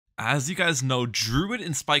As you guys know, Druid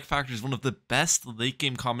and Spike Factory is one of the best late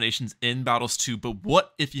game combinations in Battles 2, but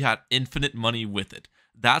what if you had infinite money with it?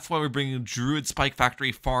 That's why we're bringing Druid Spike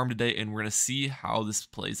Factory farm today, and we're going to see how this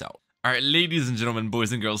plays out. Alright, ladies and gentlemen,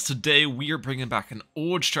 boys and girls, today we are bringing back an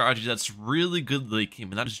old strategy that's really good late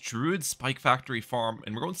game, and that is Druid Spike Factory farm,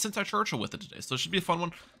 and we're going Ziney Churchill with it today, so it should be a fun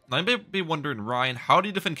one. Now you may be wondering, Ryan, how do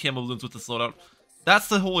you defend Camo Bloons with this loadout? That's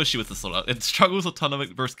the whole issue with this loadout. It struggles a ton of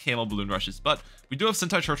it versus Camo Bloon rushes, but we do have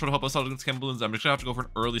Ziney Churchill to help us out against Camo Bloons. I'm just gonna have to go for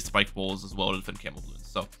an early Spike Bowls as well to defend Camo Bloons,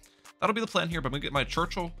 so that'll be the plan here, but I'm gonna get my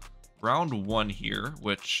Churchill round 1 here,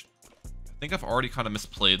 which I think I've already kind of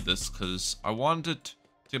misplayed this because I wanted to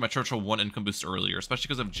get my Churchill 1 income boost earlier, especially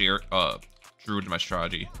because of Druid in my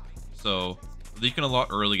strategy. So leaking a lot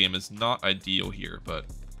early game is not ideal here, but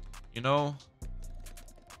you know,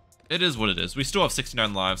 it is what it is. We still have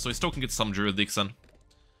 69 lives, so we still can get some Druid leaks in,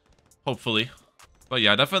 hopefully. But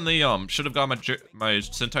yeah, I definitely should have got my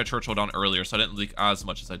Ziney Churchill down earlier, so I didn't leak as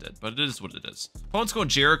much as I did. But it is what it is. Opponent's going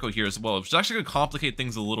Jericho here as well, which is actually gonna complicate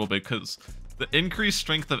things a little bit because the increased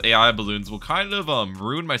strength of AI balloons will kind of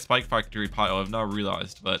ruin my Spike Factory pile. I've now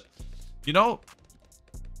realized, but you know,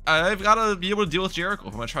 I've got to be able to deal with Jericho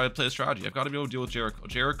if I'm gonna try to play a strategy. I've got to be able to deal with Jericho.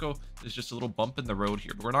 Jericho is just a little bump in the road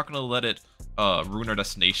here, but we're not gonna let it ruin our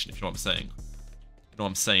destination. If you know what I'm saying. You know what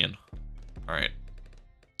I'm saying. All right,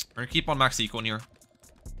 we're gonna keep on max eco in here.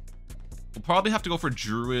 We'll probably have to go for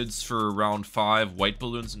Druids for round 5, white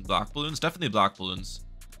balloons and black balloons. Definitely black balloons.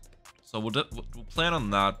 So we'll plan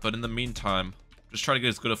on that, but in the meantime, just try to get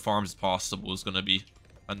as good a farms as possible is going to be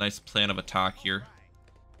a nice plan of attack here.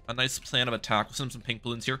 A nice plan of attack. We'll send some pink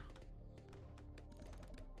balloons here.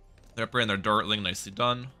 They're up there and they're dartling. Nicely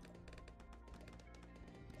done.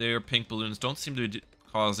 Their pink balloons don't seem to be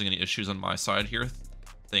causing any issues on my side here,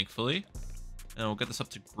 thankfully. And we'll get this up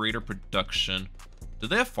to greater production. Do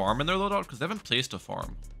they have farm in their loadout? Because they haven't placed a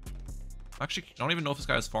farm. Actually, I don't even know if this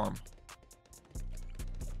guy has farm.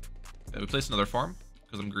 Yeah, we placed another farm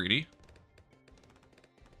because I'm greedy.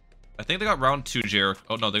 I think they got round 2 Jericho.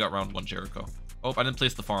 Oh no, they got round 1 Jericho. Oh, I didn't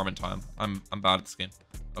place the farm in time. I'm bad at this game.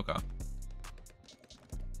 Okay.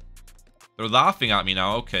 They're laughing at me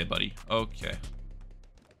now. Okay, buddy. Okay.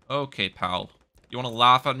 Okay, pal. You want to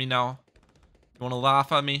laugh at me now? You want to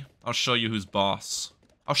laugh at me? I'll show you who's boss.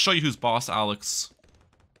 I'll show you who's boss, Alex.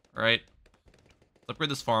 Alright. Let's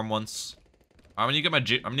upgrade this farm once. I'm gonna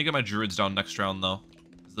get my Druids down next round though.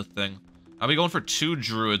 Is the thing. I'll be going for 2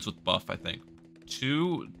 Druids with buff, I think.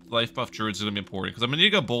 2 life buff Druids is gonna be important because I'm gonna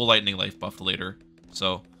need a Bull Lightning life buff later.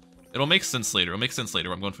 So it'll make sense later. It'll make sense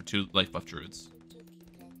later. I'm going for 2 life buff Druids.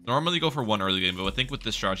 Normally go for 1 early game, but I think with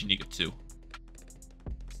this strategy you need to get 2.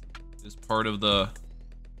 It's part of the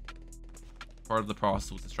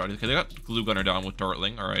process with the strategy. Okay, they got Glue Gunner down with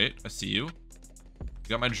Dartling. Alright, I see you.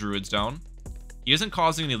 Got my Druids down. He isn't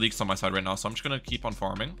causing any leaks on my side right now, so I'm just gonna keep on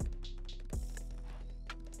farming.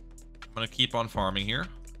 I'm gonna keep on farming here.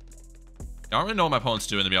 I don't really know what my opponent's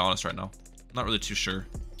doing, to be honest, right now. I'm not really too sure.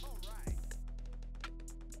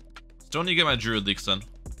 Still need to get my Druid leaks in.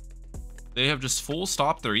 They have just full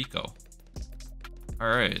stopped their eco.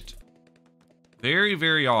 Alright. Very,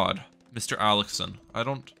 very odd, Mr. Alexson. I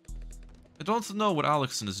don't know what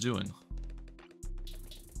Alexson is doing.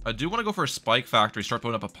 I do want to go for a Spike Factory, start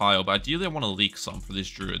putting up a pile, but ideally I want to leak some for these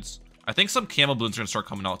Druids. I think some Camo Bloons are going to start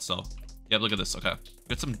coming out, so. Yeah, look at this. Okay.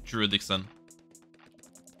 Get some Druid leaks in.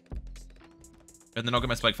 And then I'll get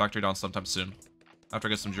my Spike Factory down sometime soon. After I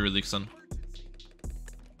get some Druid leaks in.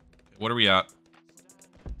 What are we at?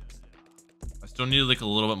 I still need to leak a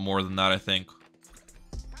little bit more than that, I think.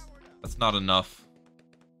 That's not enough.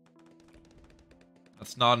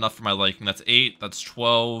 That's not enough for my liking. That's 8. That's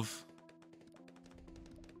 12.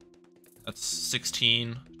 That's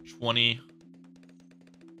 16, 20,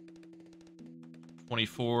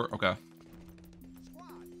 24. Okay.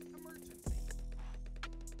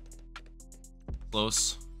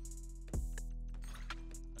 Close. I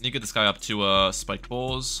need to get this guy up to spiked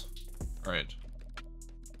bowls. Alright.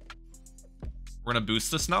 We're gonna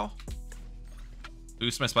boost this now.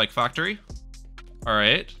 Boost my Spike Factory.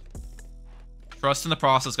 Alright. Trust in the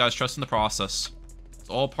process, guys. Trust in the process. It's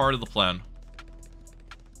all part of the plan.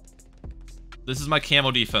 This is my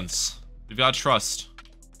camo defense. We've got to trust.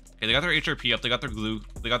 Okay, they got their HRP up. They got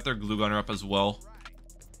their glue gunner up as well.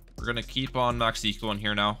 We're gonna keep on max eco in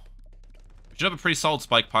here now. We should have a pretty solid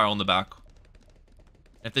spike pile in the back.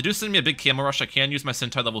 If they do send me a big camo rush, I can use my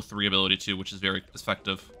Ziney level 3 ability too, which is very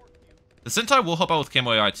effective. The Ziney will help out with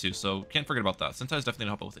camo AI too, so can't forget about that. Ziney is definitely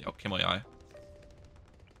gonna help out with camo AI.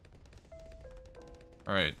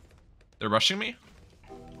 Alright. They're rushing me?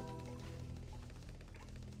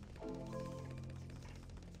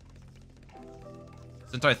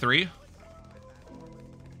 Zintai 3.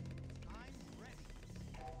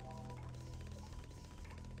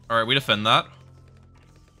 Alright, we defend that.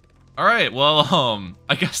 Alright, well,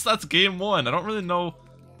 I guess that's game 1. I don't really know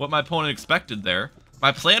what my opponent expected there.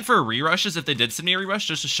 My plan for re-rushes, if they did send me a re-rush,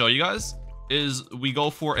 just to show you guys, is we go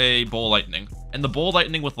for a Bull Lightning. And the Bull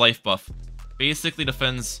Lightning with life buff basically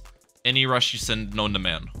defends any rush you send known to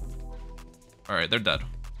man. Alright, they're dead.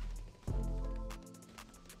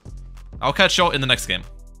 I'll catch y'all in the next game.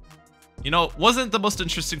 You know, wasn't the most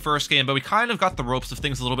interesting first game, but we kind of got the ropes of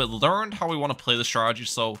things a little bit, learned how we want to play the strategy,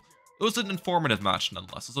 so it was an informative match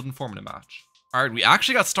nonetheless. It was an informative match. Alright, we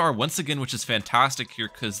actually got Star once again, which is fantastic here,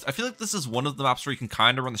 because I feel like this is one of the maps where you can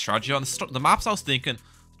kind of run the strategy on. The maps I was thinking to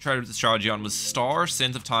try to do the strategy on was Star,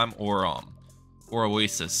 Sands of Time, or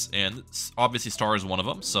Oasis, and obviously Star is one of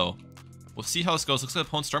them, so we'll see how this goes. Looks like the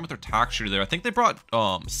opponent's starting with their tack shooter there. I think they brought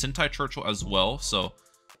Zintai Churchill as well, so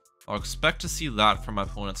I'll expect to see that from my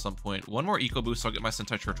opponent at some point. One more eco boost, so I'll get my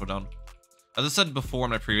Zintai Churchill down. As I said before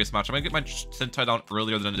in my previous match, I'm going to get my Zintai down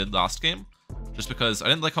earlier than I did last game, just because I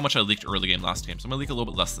didn't like how much I leaked early game last game, so I'm going to leak a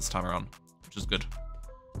little bit less this time around, which is good.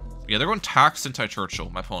 But yeah, they're going to tack Zintai Churchill,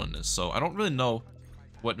 my opponent is, so I don't really know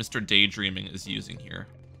what Mr. Daydreaming is using here.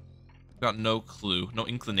 Got no clue, no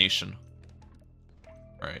inclination.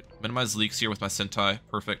 Alright, minimize leaks here with my Zintai,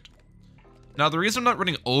 perfect. Now, the reason I'm not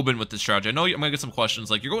running Oben with this strategy, I know I'm going to get some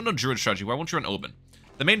questions, like, you're going to Druid strategy, why won't you run Oben?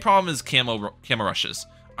 The main problem is camo rushes.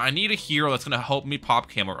 I need a hero that's going to help me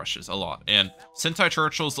pop camo rushes a lot, and Zintai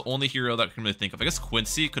Churchill is the only hero that I can really think of. I guess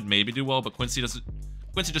Quincy could maybe do well, but Quincy just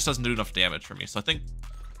doesn't do enough damage for me, so I think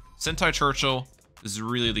Zintai Churchill is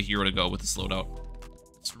really the hero to go with this loadout.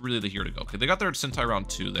 It's really the hero to go. Okay, they got their Zintai round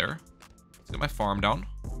 2 there. Let's get my farm down.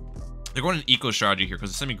 They're going an eco strategy here,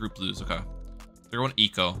 because the semi-group lose, okay. They're going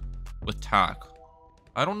eco with tack.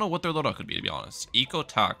 I don't know what their loadout could be, to be honest. Eco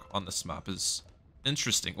tack on this map is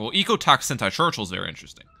interesting. Well, eco tack Zintai Churchill is very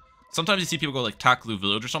interesting. Sometimes you see people go like tack Blue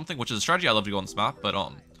Village or something, which is a strategy I love to go on this map, but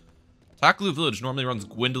tack Blue Village normally runs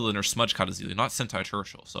Gwendolyn or Smudge Katazili, not Zintai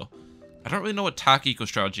Churchill, so I don't really know what tack eco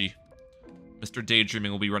strategy Mr.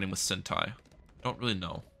 Daydreaming will be running with Zintai. I don't really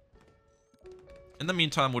know. In the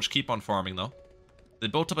meantime, we'll just keep on farming though. They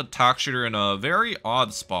built up a tack shooter in a very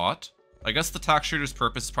odd spot. I guess the tack shooter's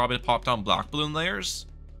purpose is probably to pop down black balloon layers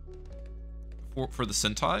for the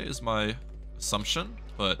Zintai is my assumption,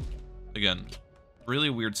 but again,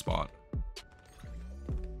 really weird spot.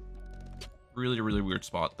 Really weird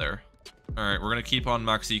spot there. Alright, we're gonna keep on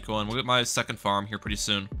max eco and we'll get my second farm here pretty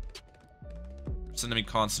soon. Sending me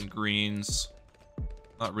constant greens.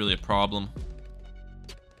 Not really a problem.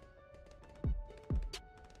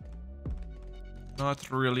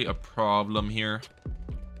 Not really a problem here.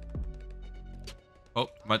 Oh,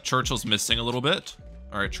 my Churchill's missing a little bit.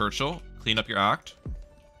 Alright, Churchill, clean up your act.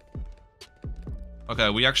 Okay,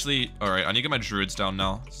 we actually... Alright, I need to get my druids down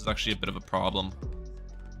now. This is actually a bit of a problem.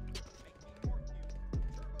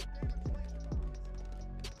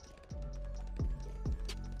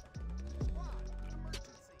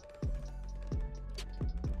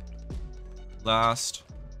 Last.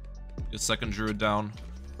 Get second druid down.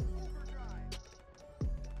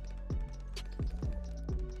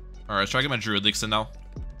 Alright, let's try to get my druid leaks in now.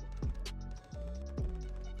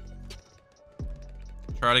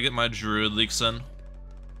 Try to get my druid leaks in.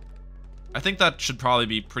 I think that should probably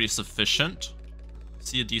be pretty sufficient.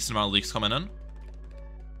 See a decent amount of leaks coming in.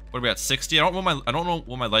 What are we at? 60? I don't know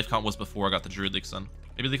what my life count was before I got the druid leaks in.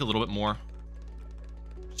 Maybe leak a little bit more.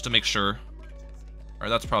 Just to make sure. Alright,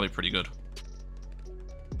 that's probably pretty good.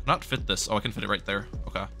 Not fit this. Oh, I can fit it right there.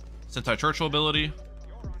 Okay. Zintai Churchill ability.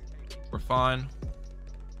 We're fine.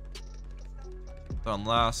 Done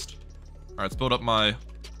last. Alright, let's build up my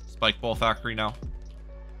Spike Ball Factory now.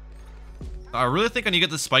 I really think I need to get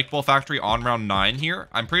the Spike Ball Factory on round 9 here.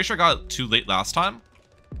 I'm pretty sure I got it too late last time.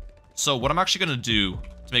 So what I'm actually going to do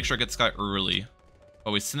to make sure I get this guy early.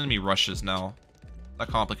 Oh, he's sending me rushes now. That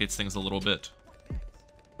complicates things a little bit.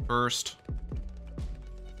 First,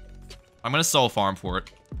 I'm going to sell a farm for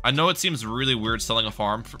it. I know it seems really weird selling a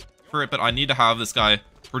farm for it, but I need to have this guy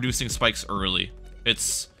producing spikes early.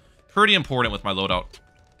 It's pretty important with my loadout.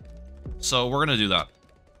 So we're going to do that.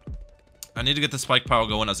 I need to get the spike pile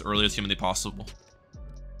going as early as humanly possible.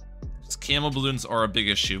 These camo balloons are a big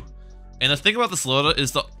issue. And the thing about this loadout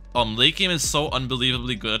is the late game is so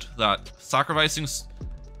unbelievably good that sacrificing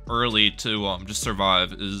early to just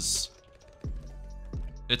survive is...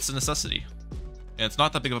 It's a necessity. And it's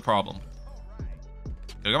not that big of a problem.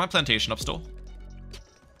 I got my plantation up still.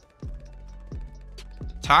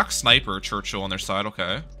 Attack Sniper Churchill on their side,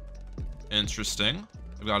 okay. Interesting,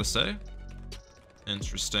 I've got to say.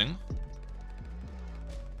 Interesting.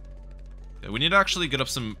 Okay, we need to actually get up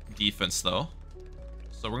some defense, though.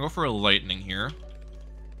 So we're gonna go for a lightning here.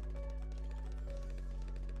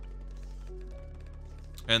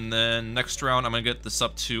 And then next round, I'm gonna get this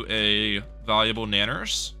up to a valuable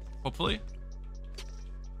nanners, hopefully.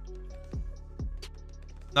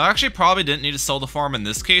 Now, I actually probably didn't need to sell the farm in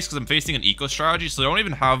this case because I'm facing an eco strategy, so they don't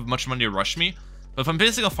even have much money to rush me. But if I'm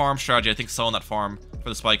facing a farm strategy, I think selling that farm for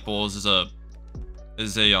the spike bulls is a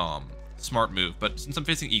smart move. But since I'm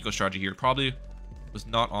facing eco strategy here, it probably was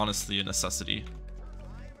not honestly a necessity.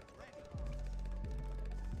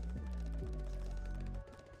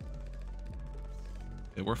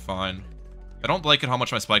 Okay, we're fine. I don't like it how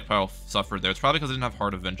much my spike pile suffered there. It's probably because I didn't have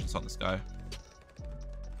Heart of Vengeance on this guy.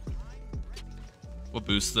 We'll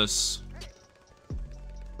boost this.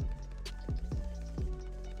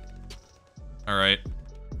 Alright.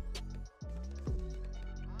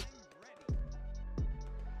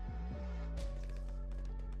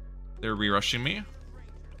 They're re-rushing me.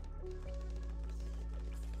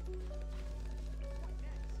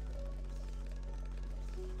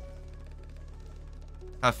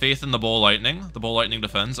 Have faith in the Bull Lightning. The Bull Lightning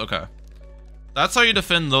defends. Okay. That's how you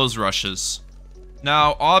defend those rushes.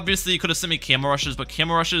 Now, obviously, you could have sent me camo rushes, but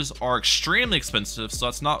camo rushes are extremely expensive, so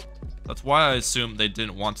that's why I assumed they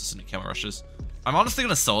didn't want to send me camo rushes. I'm honestly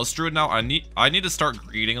gonna sell this druid now. I need to start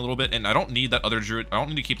greeding a little bit, and I don't need that other druid. I don't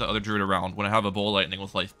need to keep that other druid around when I have a Bull Lightning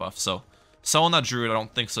with life buff. So, selling that druid, I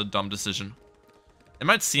don't think is a dumb decision. It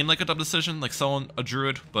might seem like a dumb decision, like selling a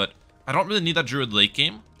druid, but I don't really need that druid late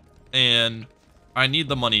game, and I need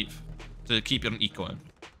the money to keep it on ecoing.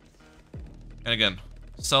 And again,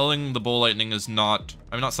 selling the Bull Lightning is not...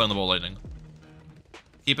 I'm not selling the Bull Lightning.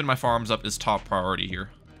 Keeping my farms up is top priority here.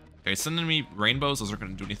 Okay, sending me rainbows. Those aren't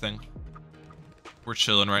going to do anything. We're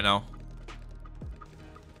chilling right now.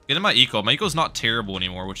 Getting my eco. My eco's not terrible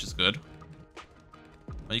anymore, which is good.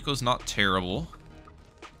 My eco's not terrible.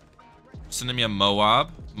 Sending me a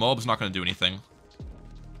Moab. Moab's not going to do anything.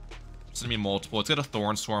 Sending me multiple. Let's get a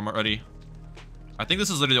Thorn Swarm already. I think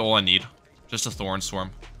this is literally all I need. Just a Thorn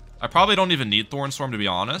Swarm. I probably don't even need Thorn Swarm, to be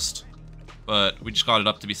honest. But we just got it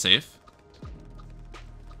up to be safe.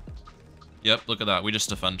 Yep, look at that. We just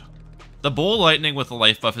defend. The Bull Lightning with the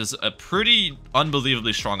life buff is a pretty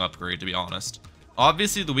unbelievably strong upgrade, to be honest.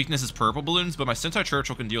 Obviously, the weakness is purple balloons, but my Sentai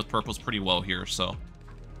Churchill can deal with purples pretty well here, so.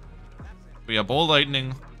 But yeah, Bull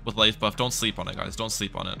Lightning with life buff. Don't sleep on it, guys. Don't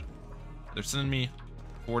sleep on it. They're sending me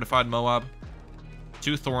Fortified Moab.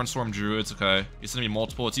 2 Thorn Swarm Druids, okay. He's sending me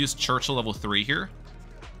multiple. Let's use Churchill level 3 here.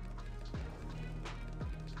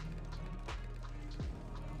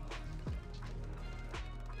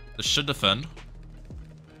 This should defend.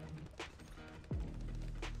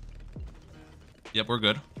 Yep, we're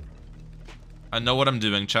good. I know what I'm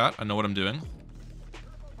doing, chat. I know what I'm doing.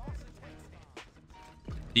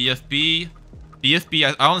 BFB.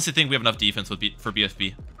 BFB, I honestly think we have enough defense for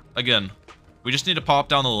BFB. Again, we just need to pop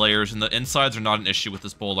down the layers, and the insides are not an issue with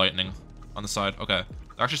this Bull Lightning on the side. Okay.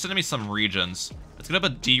 They're actually sending me some regens. Let's get up a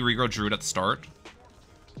D regrow Druid at the start.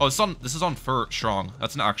 Oh, this is on Fur Strong.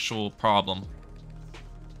 That's an actual problem.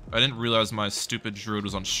 I didn't realize my stupid Druid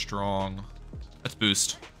was on Strong. Let's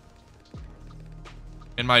boost.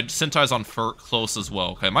 And my Sentai's on Fur Close as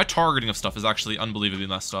well. Okay, my targeting of stuff is actually unbelievably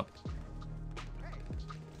messed up.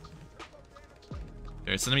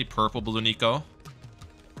 Okay, sending me purple Balloon Eco.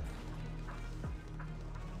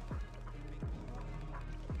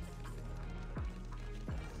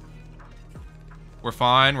 We're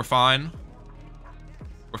fine, we're fine.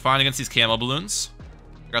 We're fine against these camo balloons.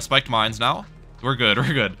 I got spiked mines now. We're good,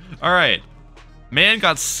 we're good. Alright. Man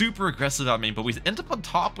got super aggressive at me, but we end up on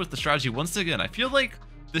top with the strategy once again. I feel like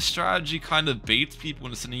this strategy kind of baits people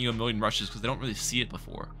into sending you a million rushes because they don't really see it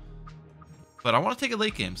before. But I want to take a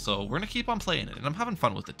late game, so we're going to keep on playing it, and I'm having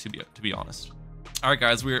fun with it, to be honest. Alright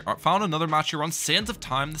guys, we found another match here on Sands of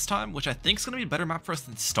Time this time, which I think is going to be a better map for us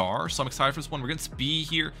than Star, so I'm excited for this one. We're against B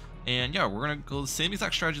here, and yeah, we're going to go the same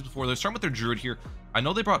exact strategy as before. They're starting with their Druid here. I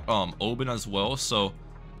know they brought Oben as well, so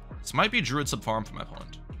this might be Druid sub-farm for my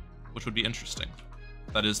opponent, which would be interesting.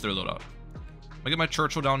 That is their loadout. I get my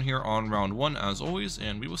Churchill down here on round 1 as always,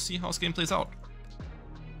 and we will see how this game plays out.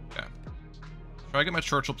 Okay. Try to get my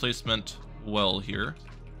Churchill placement well here.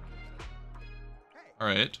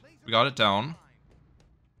 Alright, we got it down.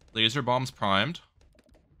 Laser bombs primed.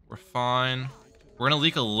 We're fine. We're gonna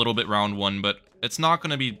leak a little bit round 1, but it's not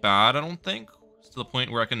gonna be bad, I don't think. It's to the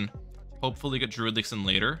point where I can hopefully get Druid leaks in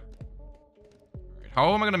later. Right,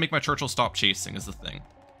 how am I gonna make my Churchill stop chasing is the thing.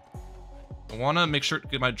 I want to make sure to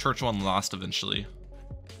get my Churchill on last eventually.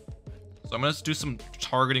 So I'm going to do some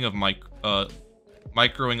targeting of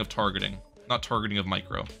microing of targeting. Not targeting of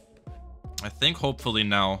micro. I think hopefully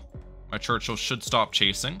now My Churchill should stop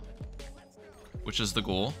chasing, which is the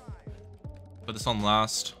goal. Put this on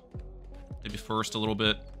last. Maybe first a little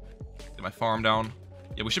bit. Get my farm down.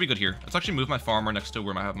 Yeah, we should be good here. Let's actually move my farmer next to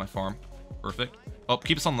where I have my farm. Perfect. Oh,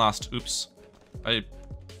 keep us on last. Oops. I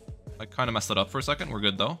kind of messed that up for a second. We're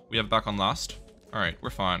good, though. We have it back on last. All right, we're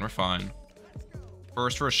fine. We're fine.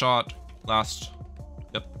 First for a shot. Last.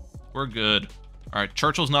 Yep. We're good. All right,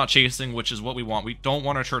 Churchill's not chasing, which is what we want. We don't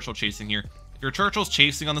want our Churchill chasing here. If your Churchill's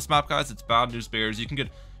chasing on this map, guys, it's bad news bears. You can get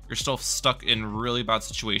yourself stuck in really bad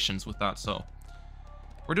situations with that, so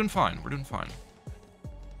we're doing fine. We're doing fine.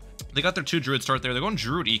 They got their 2 Druid start there. They're going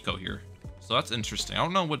Druid Eco here, so that's interesting. I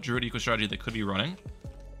don't know what Druid Eco strategy they could be running,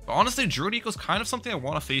 but honestly, Druid Eco is kind of something I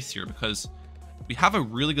want to face here because we have a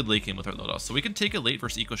really good late game with our Lotus, so we can take it late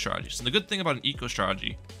versus Eco strategies. And the good thing about an Eco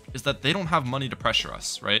strategy is that they don't have money to pressure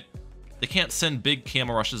us, right? They can't send big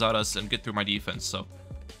camo rushes at us and get through my defense, so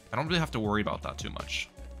I don't really have to worry about that too much.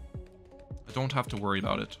 I don't have to worry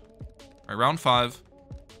about it. All right, round 5.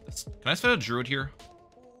 Can I fit a Druid here?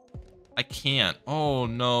 I can't. Oh,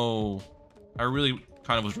 no. I really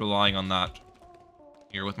kind of was relying on that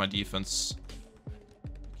here with my defense.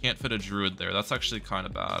 Can't fit a Druid there. That's actually kind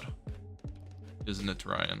of bad. Isn't it,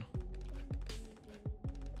 Ryan?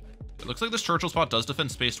 It looks like this Churchill spot does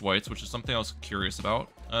defend spaced whites, which is something I was curious about.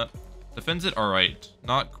 Defends it alright.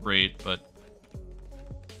 Not great, but...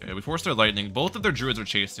 Okay, we forced their lightning. Both of their Druids are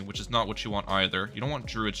chasing, which is not what you want either. You don't want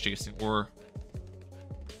Druids chasing, or...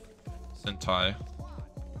 Sentai.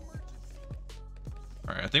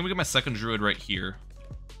 Alright, I think we get my second Druid right here.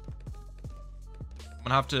 I'm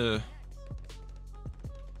gonna have to...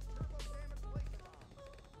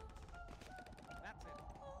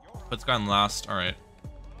 Put this guy on last. Alright.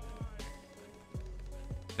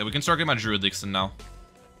 Okay, we can start getting my Druid leaks in now.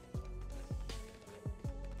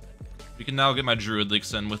 We can now get my Druid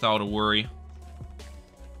leaks in without a worry.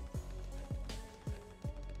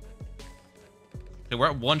 Okay, we're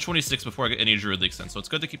at 126 before I get any Druid leaks in, so it's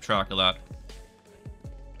good to keep track of that.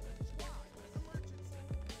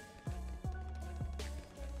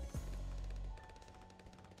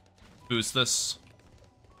 Boost this.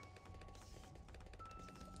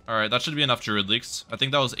 Alright, that should be enough Druid leaks. I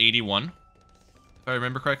think that was 81. If I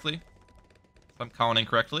remember correctly. If I'm counting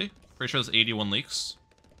correctly. Pretty sure it was 81 leaks.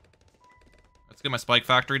 Let's get my Spike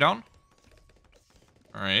Factory down.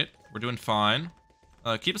 Alright, we're doing fine.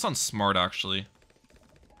 Keep us on Smart, actually.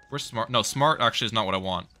 We're Smart. No, Smart actually is not what I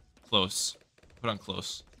want. Close. Put on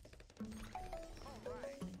Close.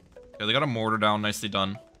 Okay, they got a Mortar down. Nicely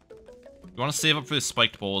done. We want to save up for the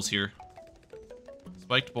Spiked Bowls here.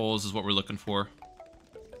 Spiked Bowls is what we're looking for.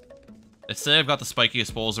 They say I've got the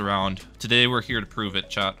spikiest bowls around. Today we're here to prove it,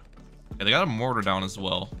 chat. Okay, they got a Mortar down as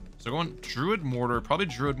well. So they're going Druid Mortar, probably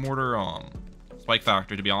Druid Mortar, Spike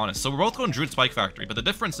Factory, to be honest. So we're both going Druid Spike Factory, but the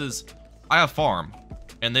difference is I have farm,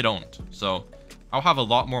 and they don't. So I'll have a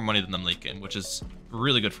lot more money than them late game, which is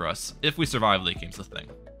really good for us. If we survive late game's the thing.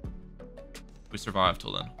 If we survive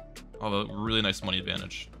till then, I'll have a really nice money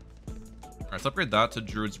advantage. Alright, let's upgrade that to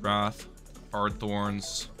Druid's Wrath. Hard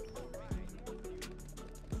Thorns.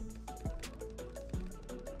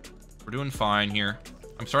 We're doing fine here.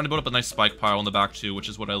 I'm starting to build up a nice spike pile in the back too, which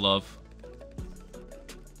is what I love.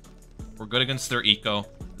 We're good against their eco.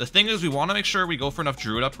 The thing is, we want to make sure we go for enough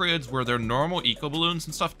Druid upgrades where their normal eco balloons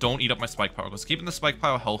and stuff don't eat up my spike pile, because keeping the spike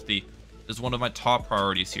pile healthy is one of my top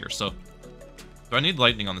priorities here. So, do I need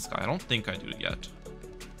lightning on this guy? I don't think I do yet.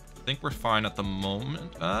 I think we're fine at the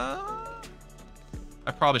moment.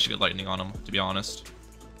 I probably should get lightning on him, to be honest.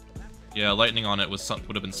 Yeah, lightning on it would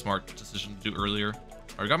have been a smart decision to do earlier.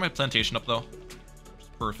 I got my plantation up though, which is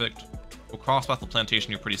perfect. We'll cross-path the plantation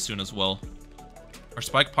here pretty soon as well. Our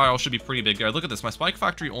spike pile should be pretty big. Look at this. My spike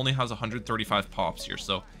factory only has 135 pops here,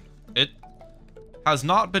 so it has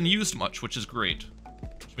not been used much, which is great.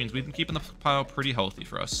 Which means we've been keeping the pile pretty healthy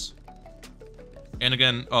for us. And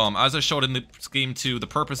again, as I showed in the game 2, the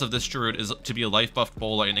purpose of this Druid is to be a life buffed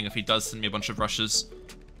Bowl Lightning if he does send me a bunch of rushes.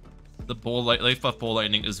 The life buff Bowl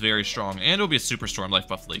Lightning is very strong, and it'll be a Super Storm life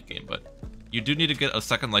buff late game, but you do need to get a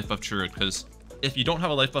second life buff Druid, because if you don't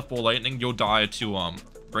have a life buff Bowl Lightning, you'll die to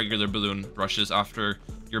regular balloon rushes after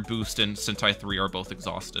your boost and Sentai 3 are both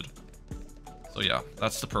exhausted. So yeah,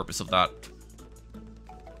 that's the purpose of that.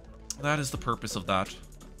 That is the purpose of that.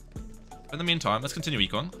 In the meantime, let's continue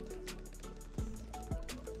ecoing.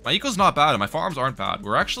 My eco's not bad, and my farms aren't bad.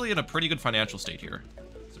 We're actually in a pretty good financial state here,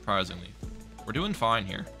 surprisingly. We're doing fine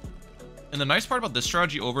here. And the nice part about this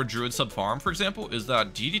strategy over Druid Sub Farm, for example, is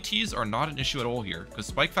that DDTs are not an issue at all here, because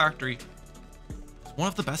Spike Factory is one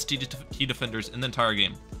of the best DDT defenders in the entire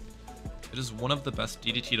game. It is one of the best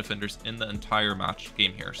DDT defenders in the entire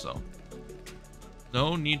game here, so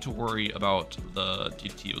No need to worry about the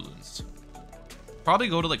DT balloons. Probably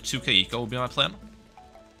go to like 2k eco will be my plan.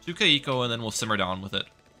 2k eco and then we'll simmer down with it.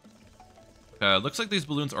 Okay, looks like these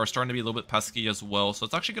balloons are starting to be a little bit pesky as well. So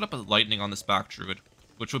let's actually get up a lightning on this back druid,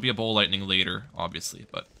 which would be a bowl lightning later, obviously.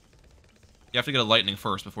 But you have to get a lightning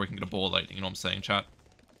first before you can get a bowl lightning. You know what I'm saying, chat?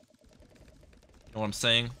 You know what I'm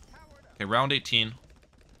saying? Okay, round 18.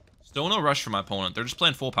 Still no rush from my opponent. They're just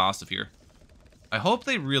playing full passive here. I hope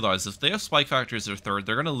they realize if they have Spike Factory as their third,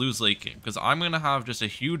 they're going to lose late game. Because I'm going to have just a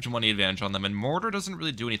huge money advantage on them. And Mortar doesn't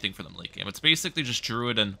really do anything for them late game. It's basically just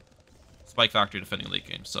Druid and Spike Factory defending late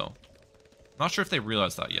game. So, not sure if they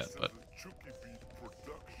realize that yet. But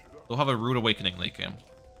they'll have a Rude Awakening late game.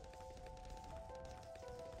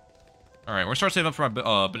 Alright, we're going to start saving up for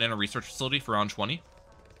my Banana Research Facility for round 20.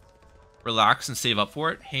 Relax and save up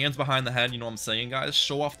for it. Hands behind the head, you know what I'm saying, guys?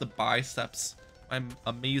 Show off the biceps. My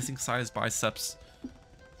amazing sized biceps.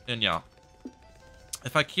 And yeah.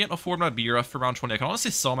 If I can't afford my BRF for round 20, I can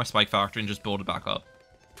honestly sell my Spike Factory and just build it back up.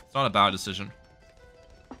 It's not a bad decision.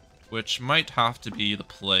 Which might have to be the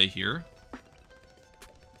play here.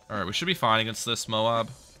 Alright, we should be fine against this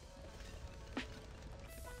Moab.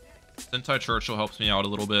 Sentai Churchill helps me out a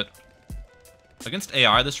little bit. Against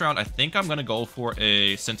AI this round, I think I'm going to go for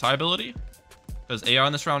a Sentai ability. Because AI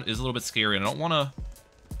in this round is a little bit scary, and I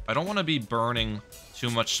don't want to be burning too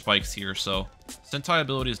much spikes here, so Sentai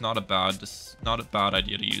ability is not a bad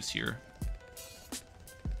idea to use here.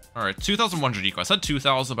 All right, 2,100 eco. I said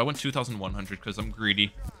 2,000, but I went 2,100 because I'm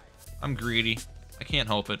greedy. I'm greedy. I can't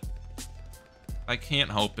help it. I can't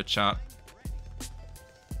help it, chat.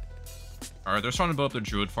 All right, they're starting to build up their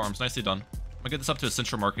druid farms. Nicely done. I'm gonna get this up to a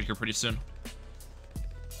central market here pretty soon.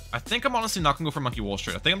 I think I'm honestly not gonna go for Monkey Wall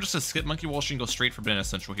Street. I think I'm just gonna skip Monkey Wall Street and go straight for Banana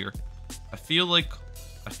Central here. I feel like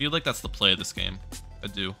that's the play of this game. I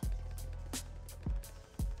do.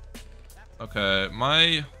 Okay,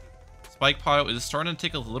 my Spike Pile is starting to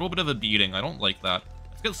take a little bit of a beating. I don't like that.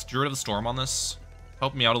 Let's get Druid of the Storm on this.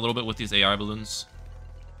 Help me out a little bit with these AI balloons.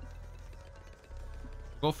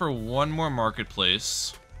 Go for one more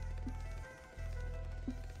marketplace.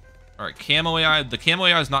 Alright, Camo AI. The Camo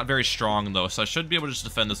AI is not very strong, though, so I should be able to just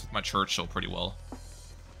defend this with my Churchill pretty well.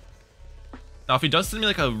 Now, if he does send me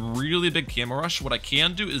like a really big Camo Rush, what I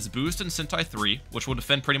can do is boost in Sentai 3, which will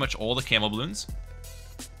defend pretty much all the Camo Balloons.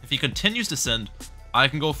 If he continues to send, I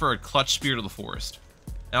can go for a Clutch Spirit of the Forest.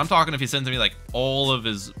 And I'm talking if he sends me like all of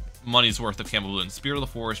his money's worth of Camo Balloons, Spirit of the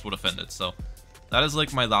Forest will defend it. So that is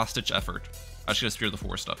like my last-ditch effort. I should get Spirit of the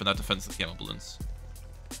Forest up, and that defends the Camo Balloons.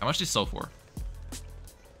 How much do you sell for?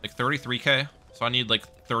 Like 33k, so I need like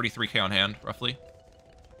 33k on hand, roughly.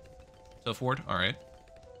 To afford, alright.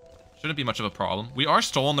 Shouldn't be much of a problem. We are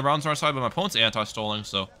stolen the rounds on our side, but my opponent's anti-stoling,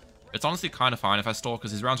 so it's honestly kind of fine if I stole,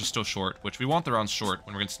 because these rounds are still short, which we want the rounds short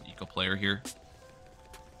when we're against an eco player here.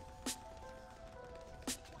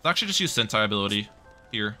 Let's actually just use Sentai ability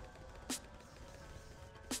here.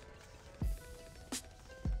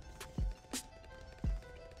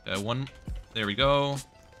 Okay, one, there we go.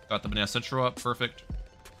 Got the Banana Central up, perfect.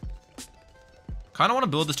 Kind of want to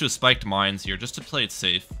build this to a Spiked Mines here, just to play it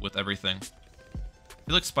safe with everything. I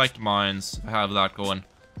feel like Spiked Mines, if I have that going,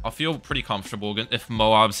 I'll feel pretty comfortable if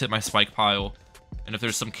Moabs hit my Spike Pile. And if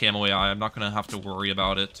there's some Camo AI, I'm not going to have to worry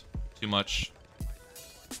about it too much.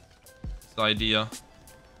 That's the idea.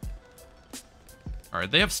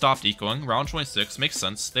 Alright, they have stopped ecoing. Round 26, makes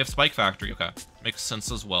sense. They have Spike Factory, okay. Makes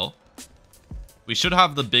sense as well. We should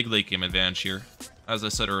have the big late game advantage here, as I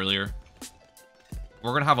said earlier.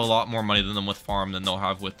 We're going to have a lot more money than them with farm than they'll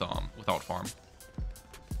have with without farm.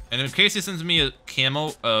 And in case he sends me a camo,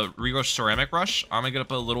 Regrowth Ceramic Rush, I'm going to get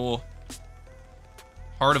up a little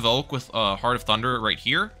Heart of Oak with Heart of Thunder right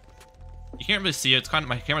here. You can't really see it. It's kind of,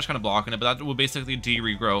 my camera's kind of blocking it, but that will basically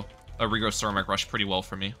de-regrow a Regrowth Ceramic Rush pretty well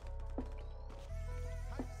for me.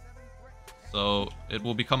 So it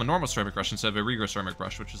will become a normal Ceramic Rush instead of a Regrowth Ceramic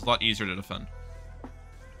Rush, which is a lot easier to defend.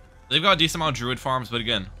 They've got a decent amount of Druid farms, but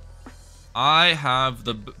again, I have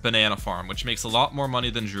the banana farm, which makes a lot more money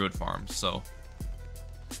than Druid farms, so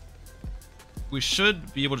we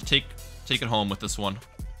should be able to take it home with this one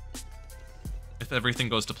if everything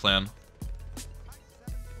goes to plan.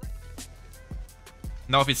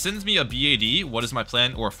 Now, if he sends me a BAD, what is my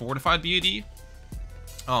plan? Or a fortified BAD?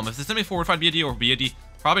 If they send me a fortified BAD or BAD,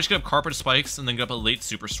 probably just get up Carpet of Spikes and then get up a late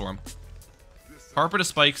Superstorm. Carpet of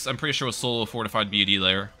Spikes, I'm pretty sure will solo a fortified BAD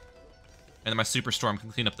layer. And then my Superstorm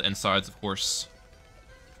can clean up the insides, of course.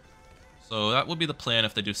 So that would be the plan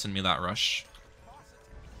if they do send me that rush.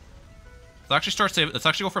 Let's actually start saving. Let's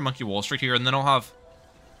actually go for Monkey Wall Street here, and then I'll have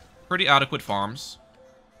pretty adequate farms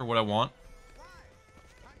for what I want.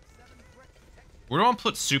 Where do I want to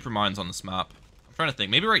put super mines on this map? I'm trying to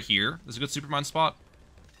think. Maybe right here is a good Supermine spot.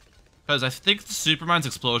 Because I think the Supermine's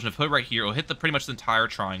explosion, if I put it right here, it'll hit the pretty much the entire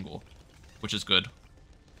triangle, which is good.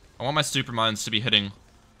 I want my Supermines to be hitting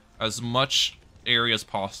as much area as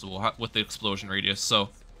possible with the explosion radius, so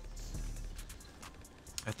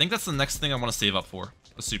I think that's the next thing I want to save up for,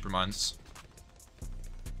 the Supermines.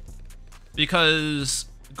 Because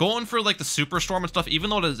going for like the Superstorm and stuff, even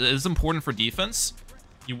though it is important for defense,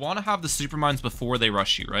 you want to have the Supermines before they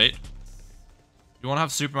rush you, right? You want to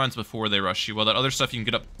have Supermines before they rush you. Well, that other stuff you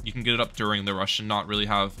can get it up during the rush and not really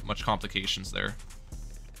have much complications there.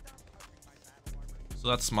 So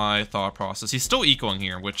that's my thought process. He's still ecoing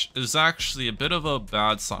here, which is actually a bit of a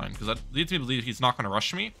bad sign, because that leads me to believe he's not going to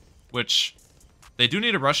rush me, which they do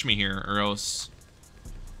need to rush me here, or else...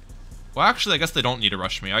 Well, actually, I guess they don't need to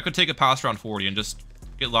rush me. I could take it past round 40 and just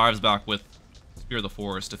get lives back with Spear of the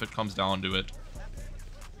Forest if it comes down to it.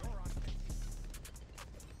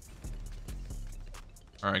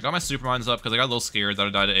 Alright, got my Supermines up because I got a little scared that I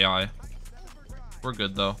died to AI. We're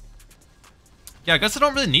good, though. Yeah, I guess I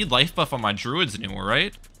don't really need life buff on my druids anymore,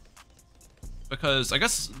 right? Because I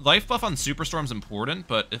guess life buff on Superstorm's important,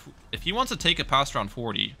 but if he wants to take it past round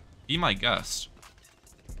 40, be my guest.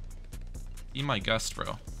 Be my guest,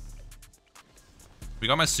 bro. We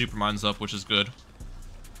got my Supermines up, which is good.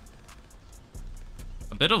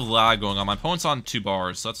 A bit of lag going on. My opponent's on 2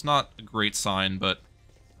 bars, so that's not a great sign, but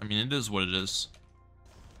I mean, it is what it is.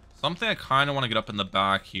 Something I kind of want to get up in the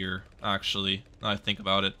back here, actually, now I think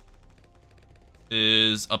about it,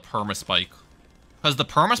 is a Permaspike. Because the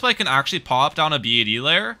Permaspike can actually pop down a BAD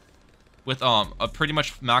layer with a pretty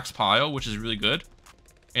much max pile, which is really good.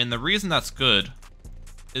 And the reason that's good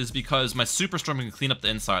is because my Superstorm can clean up the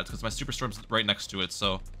insides, because my Superstorm's right next to it,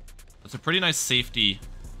 so it's a pretty nice safety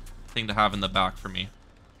thing to have in the back for me.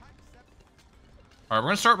 Alright, we're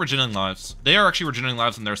going to start regenerating lives. They are actually regenerating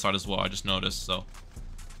lives on their side as well, I just noticed, so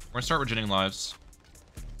we're going to start regenerating lives.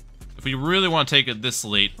 If we really want to take it this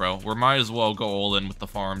late, bro, we might as well go all in with the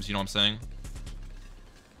farms, you know what I'm saying?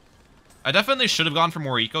 I definitely should have gone for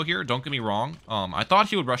more eco here, don't get me wrong. I thought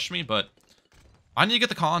he would rush me, but I need to get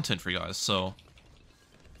the content for you guys, so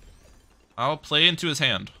I'll play into his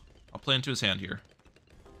hand. I'll play into his hand here.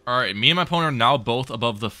 Alright, me and my opponent are now both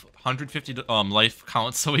above the 150 life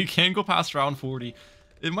count, so we can go past round 40.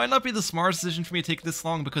 It might not be the smartest decision for me to take this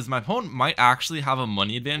long, because my opponent might actually have a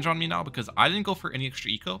money advantage on me now, because I didn't go for any extra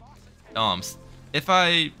eco. If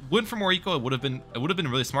I went for more eco, it would have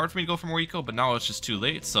been really smart for me to go for more eco, but now it's just too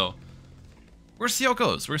late, so we'll see how it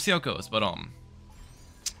goes. We'll see how it goes, but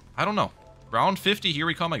I don't know. Round 50, here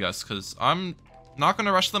we come, I guess, because I'm not going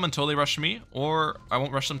to rush them until they rush me, or I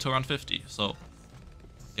won't rush them until round 50, so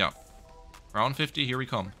yeah. Round 50, here we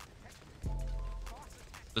come.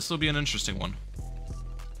 This will be an interesting one.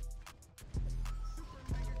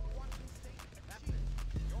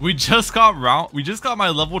 We just got my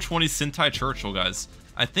level 20 Sentai Churchill, guys.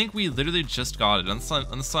 I think we literally just got it,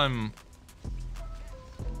 unless I'm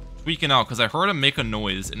tweaking out, because I heard him make a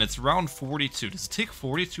noise, and it's round 42. Does it take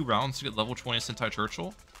 42 rounds to get level 20 Sentai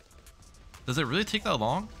Churchill? Does it really take that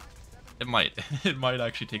long? It might. It might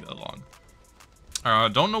actually take that long. I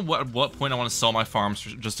don't know what point I want to sell my farms for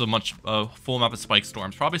just a full map of Spike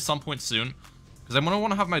Storms. Probably some point soon, because I'm going to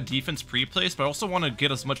want to have my defense pre-placed, but I also want to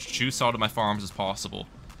get as much juice out of my farms as possible.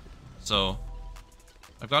 So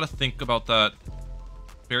I've got to think about that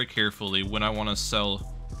very carefully when I want to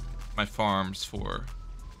sell my farms for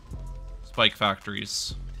spike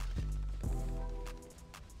factories.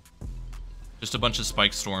 Just a bunch of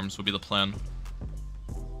Spike Storms would be the plan.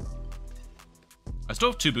 I still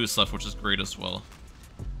have 2 boosts left, which is great as well.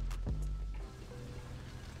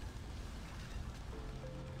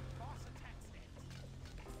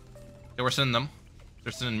 Yeah, we're sending them.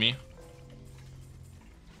 They're sending me.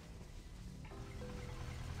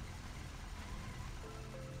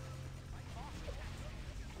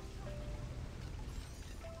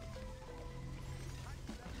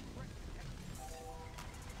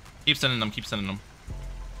 Keep sending them, keep sending them.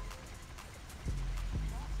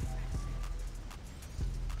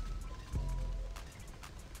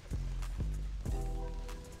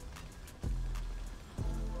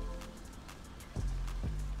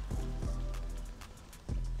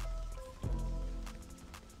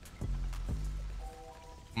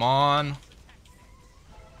 Come on.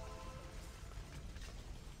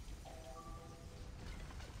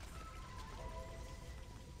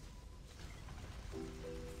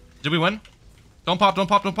 Did we win? Don't pop, don't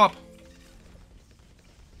pop, don't pop.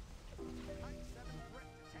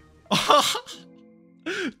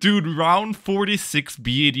 Dude, round 46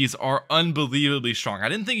 B80s are unbelievably strong. I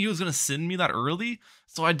didn't think he was going to send me that early,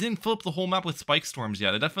 so I didn't fill up the whole map with Spike Storms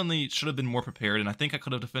yet. I definitely should have been more prepared, and I think I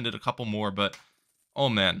could have defended a couple more, but oh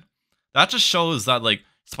man. That just shows that, like,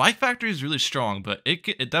 Spike Factory is really strong, but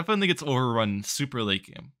it definitely gets overrun super late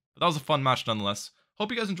game. But that was a fun match nonetheless.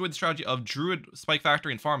 Hope you guys enjoyed the strategy of Druid, Spike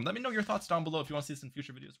Factory, and Farm. Let me know your thoughts down below if you want to see this in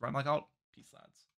future videos. Rhyme like out. Peace, lads.